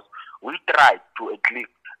 because we tried to at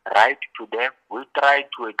least write to them, we tried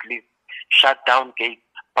to at least shut down gates,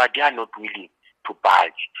 but they are not willing to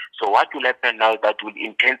budge. So what will happen now is that we'll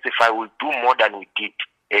intensify, we'll do more than we did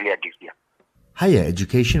earlier this year. Higher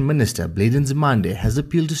Education Minister Bladen Zimande has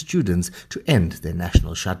appealed to students to end their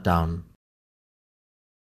national shutdown.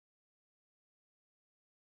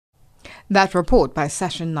 That report by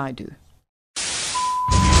Sashin Naidu.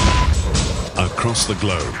 Across the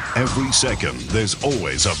globe, every second, there's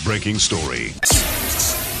always a breaking story.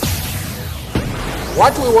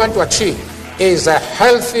 What we want to achieve is a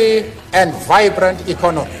healthy and vibrant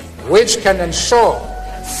economy which can ensure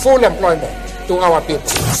full employment to our people.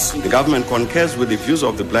 The government concurs with the views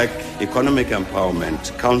of the Black Economic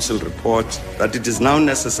Empowerment Council report that it is now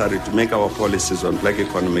necessary to make our policies on black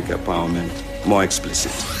economic empowerment more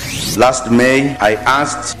explicit. Last May, I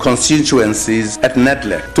asked constituencies at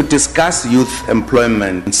NEDLEC to discuss youth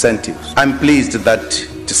employment incentives. I'm pleased that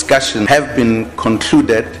discussions have been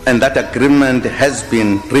concluded and that agreement has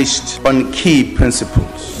been reached on key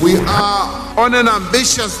principles. We are on an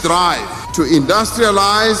ambitious drive to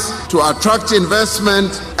industrialize, to attract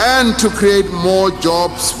investment, and to create more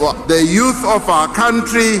jobs for the youth of our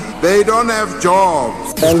country. They don't have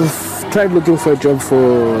jobs. I've tried looking for a job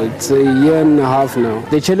for a year and a half now.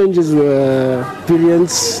 The challenges were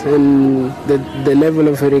experience and the level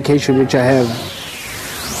of education which I have.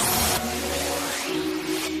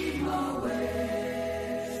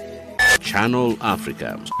 Channel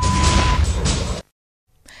Africa.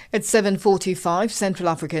 It's 7:45 Central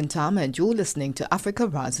African time, and you're listening to Africa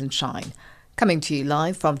Rise and Shine. Coming to you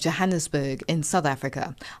live from Johannesburg in South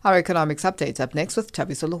Africa. Our economics updates up next with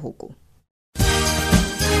Thabiso Lohoko.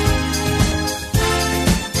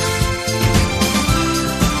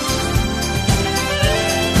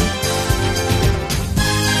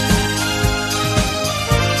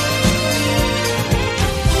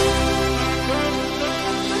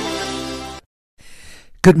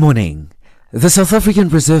 Good morning. The South African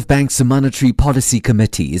Reserve Bank's Monetary Policy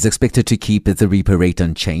Committee is expected to keep the repo rate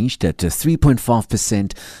unchanged at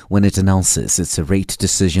 3.5% when it announces its rate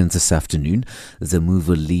decision this afternoon. The move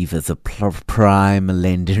will leave the prime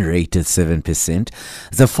lending rate at 7%.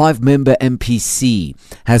 The five-member MPC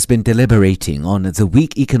has been deliberating on the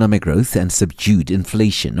weak economic growth and subdued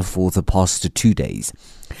inflation for the past 2 days.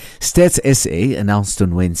 Stats SA announced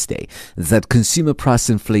on Wednesday that consumer price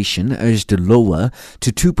inflation edged lower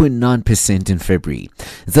to 2.9% in February.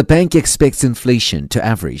 The bank expects inflation to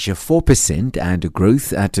average 4% and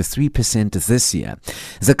growth at 3% this year.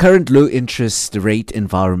 The current low interest rate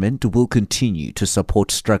environment will continue to support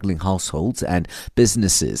struggling households and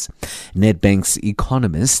businesses. Nedbank's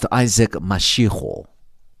economist Isaac Mashiro.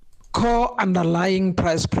 Core underlying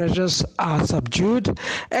price pressures are subdued,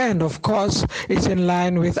 and of course it's in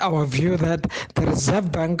line with our view that the Reserve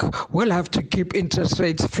Bank will have to keep interest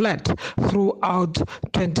rates flat throughout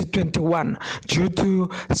 2021 due to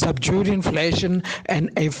subdued inflation and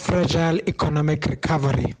a fragile economic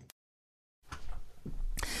recovery.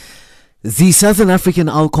 The Southern African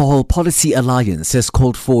Alcohol Policy Alliance has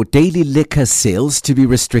called for daily liquor sales to be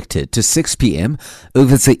restricted to 6 p.m.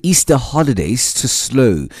 over the Easter holidays to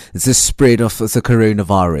slow the spread of the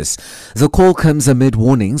coronavirus. The call comes amid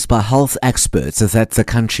warnings by health experts that the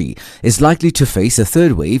country is likely to face a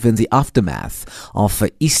third wave in the aftermath of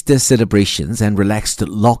Easter celebrations and relaxed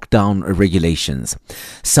lockdown regulations.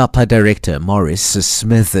 SAPA Director Maurice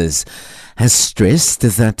Smithers has stressed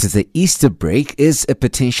that the Easter break is a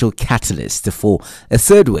potential catalyst for a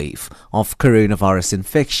third wave of coronavirus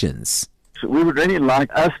infections. We would really like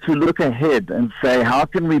us to look ahead and say, how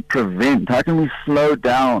can we prevent, how can we slow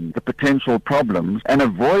down the potential problems and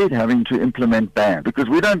avoid having to implement bans? Because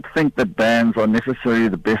we don't think that bans are necessarily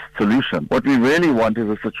the best solution. What we really want is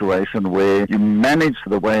a situation where you manage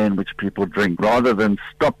the way in which people drink rather than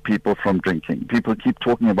stop people from drinking. People keep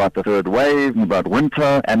talking about the third wave, about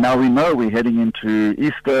winter, and now we know we're heading into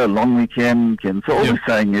Easter, a long weekend. So all we're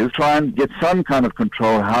saying is try and get some kind of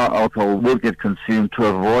control how alcohol will get consumed to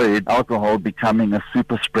avoid alcohol becoming a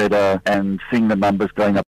super spreader and seeing the numbers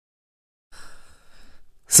going up.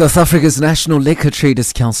 South Africa's National Liquor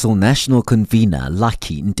Traders Council national convener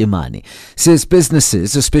Lucky Ntimane says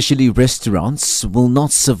businesses, especially restaurants, will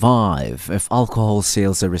not survive if alcohol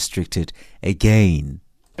sales are restricted again.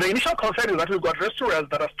 The initial concern is that we've got restaurants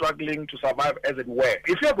that are struggling to survive, as it were.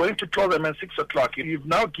 If you're going to close them at 6 o'clock, you've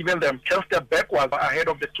now given them 10 steps backwards ahead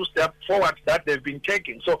of the 2 steps forward that they've been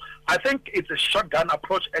taking. So I think it's a shotgun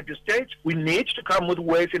approach at this stage. We need to come with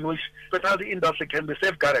ways in which the hospitality industry can be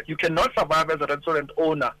safeguarded. You cannot survive as a restaurant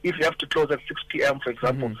owner if you have to close at 6 p.m., for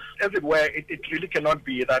example. As it were, it really cannot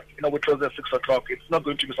be that we close at 6 o'clock. It's not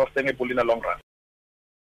going to be sustainable in the long run.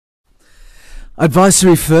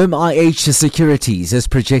 Advisory firm IH Securities has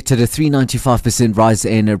projected a 395% rise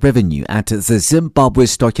in revenue at the Zimbabwe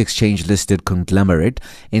Stock Exchange listed conglomerate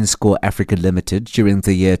Inscore Africa Limited during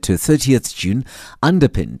the year to 30th June,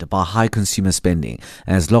 underpinned by high consumer spending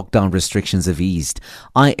as lockdown restrictions have eased.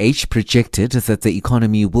 IH projected that the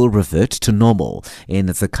economy will revert to normal in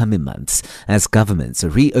the coming months as governments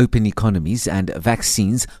reopen economies and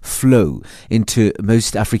vaccines flow into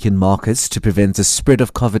most African markets to prevent the spread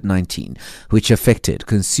of COVID-19, which affected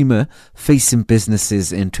consumer-facing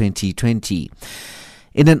businesses in 2020.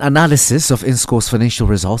 In an analysis of Inscore's financial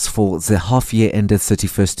results for the half-year ended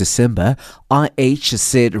 31st December, IH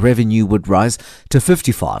said revenue would rise to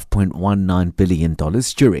 $55.19 billion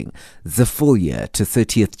during the full year to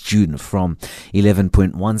 30th June from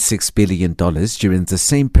 $11.16 billion during the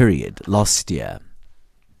same period last year.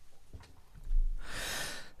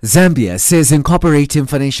 Zambia says incorporating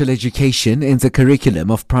financial education in the curriculum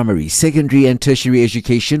of primary, secondary and tertiary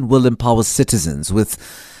education will empower citizens with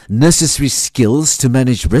necessary skills to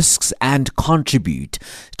manage risks and contribute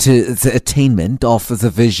to the attainment of the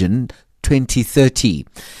Vision 2030.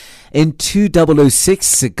 In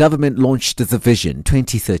 2006, the government launched the Vision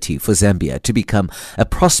 2030 for Zambia to become a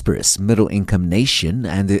prosperous middle-income nation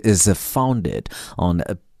and is founded on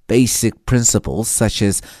basic principles such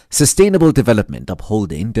as sustainable development,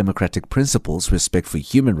 upholding democratic principles, respect for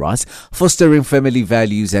human rights, fostering family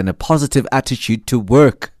values, and a positive attitude to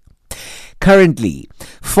work. Currently,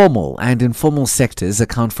 formal and informal sectors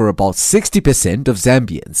account for about 60% of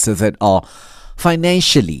Zambians that are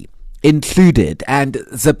financially included, and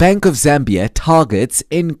the Bank of Zambia targets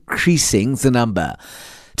increasing the number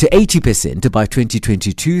to 80% by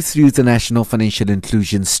 2022 through the National Financial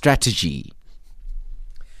Inclusion Strategy.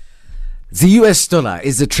 The US dollar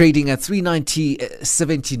is trading at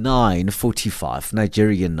 390.7945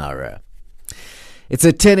 Nigerian naira. It's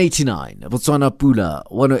at 10.89 Botswana pula,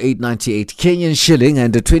 108.98 Kenyan shilling,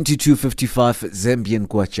 and a 22.55 Zambian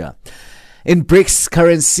kwacha. In BRICS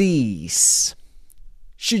currencies,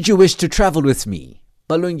 should you wish to travel with me,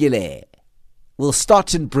 Balungile, we'll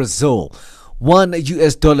start in Brazil.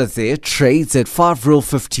 $1 there trades at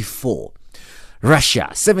R5.54. Russia,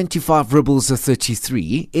 75 rubles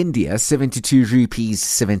 33. India, 72 rupees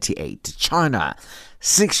 78. China,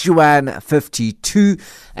 6 yuan 52.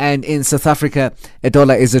 And in South Africa, a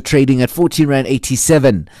dollar is trading at 14 rand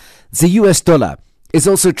 87. The US dollar is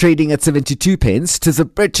also trading at 72 pence to the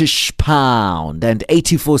British pound and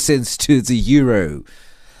 84 cents to the euro.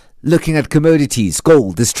 Looking at commodities,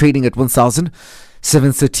 gold is trading at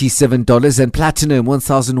 $1,737 and platinum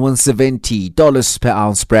 $1,170 per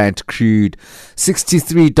ounce. Brent crude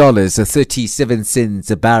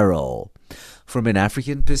 $63.37 a barrel. From an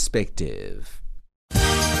African perspective.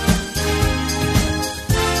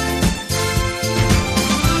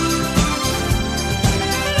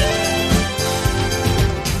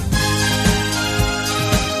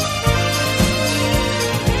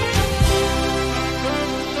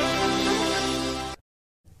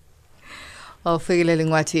 Well, Fikile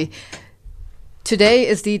Lingwati, today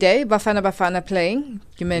is the day Bafana Bafana playing.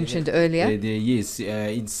 You mentioned earlier. Yes,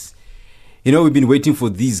 it's, we've been waiting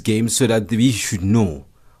for these games so that we should know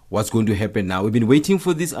what's going to happen now. We've been waiting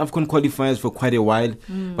for these AFCON qualifiers for quite a while,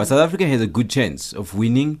 but South Africa has a good chance of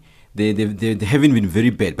winning. They haven't been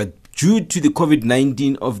very bad, but due to the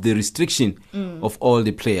COVID-19 of the restriction of all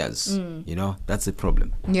the players, that's a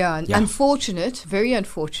problem. Yeah, unfortunate, very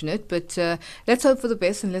unfortunate, but let's hope for the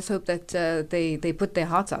best and let's hope that they put their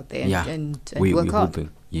hearts out there and work hard. Hoping.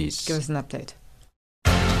 Yes. Give us an update.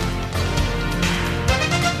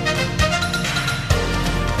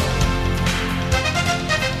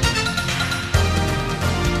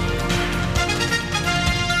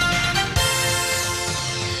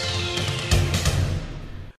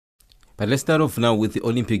 But let's start off now with the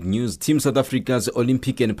Olympic news. Team South Africa's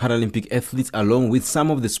Olympic and Paralympic athletes, along with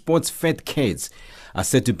some of the sports fed kids, are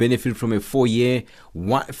set to benefit from a 4-year,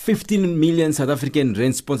 15 million South African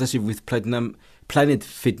rand sponsorship with Platinum Planet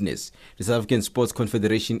Fitness. The South African Sports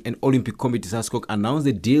Confederation and Olympic Committee SASCOC announced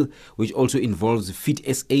a deal which also involves Fit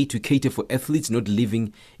SA to cater for athletes not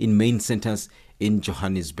living in main centers in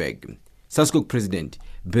Johannesburg. SASCOC President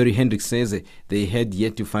Barry Hendricks says they had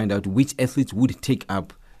yet to find out which athletes would take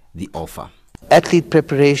up the offer. Athlete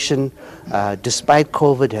preparation, despite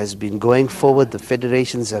COVID, has been going forward. The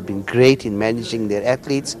federations have been great in managing their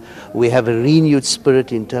athletes. We have a renewed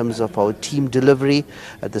spirit in terms of our team delivery.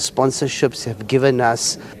 The sponsorships have given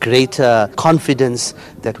us greater confidence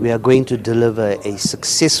that we are going to deliver a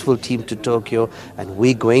successful team to Tokyo, and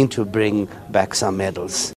we're going to bring back some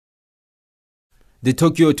medals. The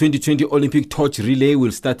Tokyo 2020 Olympic torch relay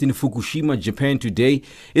will start in Fukushima, Japan today.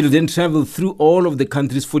 It will then travel through all of the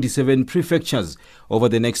country's 47 prefectures over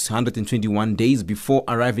the next 121 days before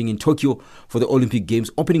arriving in Tokyo for the Olympic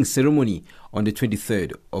Games opening ceremony on the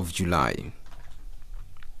 23rd of July.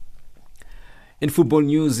 In football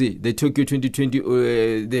news, the Tokyo 2020,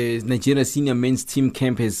 the Nigeria senior men's team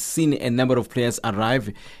camp has seen a number of players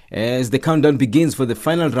arrive as the countdown begins for the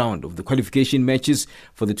final round of the qualification matches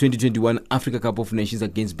for the 2021 Africa Cup of Nations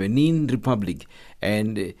against Benin Republic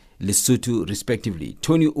and Lesotho, respectively.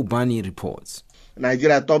 Tony Ubani reports.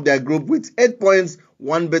 Nigeria topped their group with 8 points,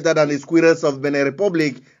 one better than the Squirrels of Benin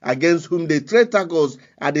Republic, against whom they trade tackles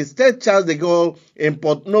at the Stade Charles de Gaulle in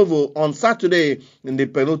Port Novo on Saturday in the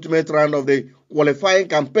penultimate round of the qualifying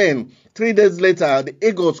campaign. 3 days later, the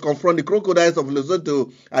Eagles confront the Crocodiles of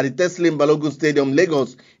Lesotho at the Teslim Balogun Stadium,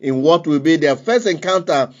 Lagos, in what will be their first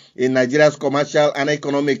encounter in Nigeria's commercial and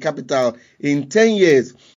economic capital in 10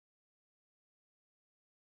 years.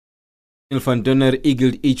 Van Donner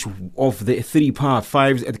eagled each of the 3 par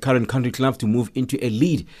 5s at the current country club to move into a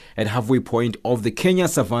lead at halfway point of the Kenya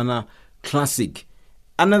Savannah Classic.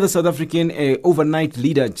 Another South African overnight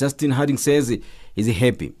leader, Justin Harding, says he's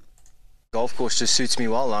happy. Golf course just suits me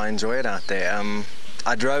well. I enjoy it out there.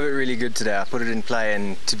 I drove it really good today. I put it in play,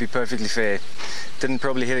 and to be perfectly fair, didn't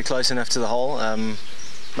probably hit it close enough to the hole.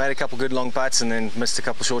 Made a couple good long putts and then missed a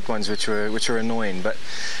couple short ones, which were annoying. But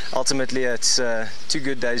ultimately, it's 2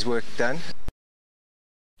 good days' work done.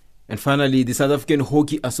 And finally, the South African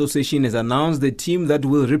Hockey Association has announced the team that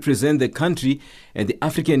will represent the country at the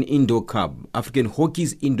African Indoor Cup, African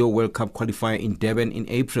Hockey's Indoor World Cup qualifier in Durban in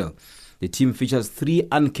April. The team features 3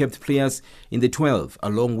 uncapped players in the 12,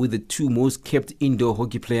 along with the 2 most capped indoor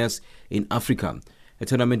hockey players in Africa. The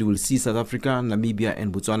tournament will see South Africa, Namibia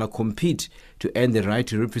and Botswana compete to earn the right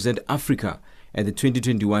to represent Africa at the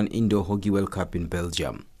 2021 Indoor Hockey World Cup in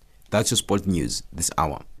Belgium. That's your sport news this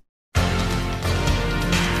hour.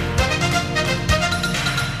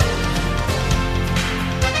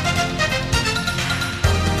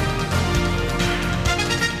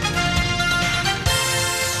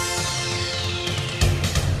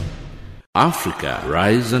 Africa,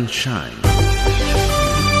 rise and shine.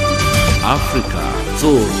 Africa,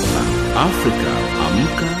 zorka. Africa,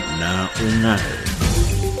 amka na ung'are.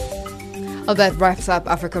 That wraps up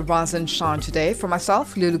Africa Rise and Shine today. For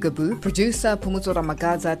myself, Lulu Gabu, producer Pumuzo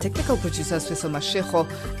Ramagaza, technical producer Swiso Mashiko,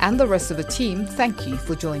 and the rest of the team, thank you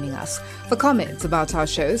for joining us. For comments about our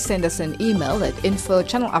show, send us an email at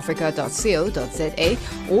info@channelafrica.co.za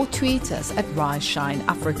or tweet us at Rise Shine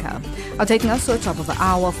Africa. Taking us to the top of the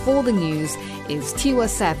hour for the news is Tiwa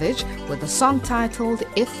Savage with a song titled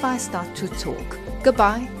If I Start to Talk.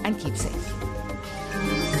 Goodbye and keep safe.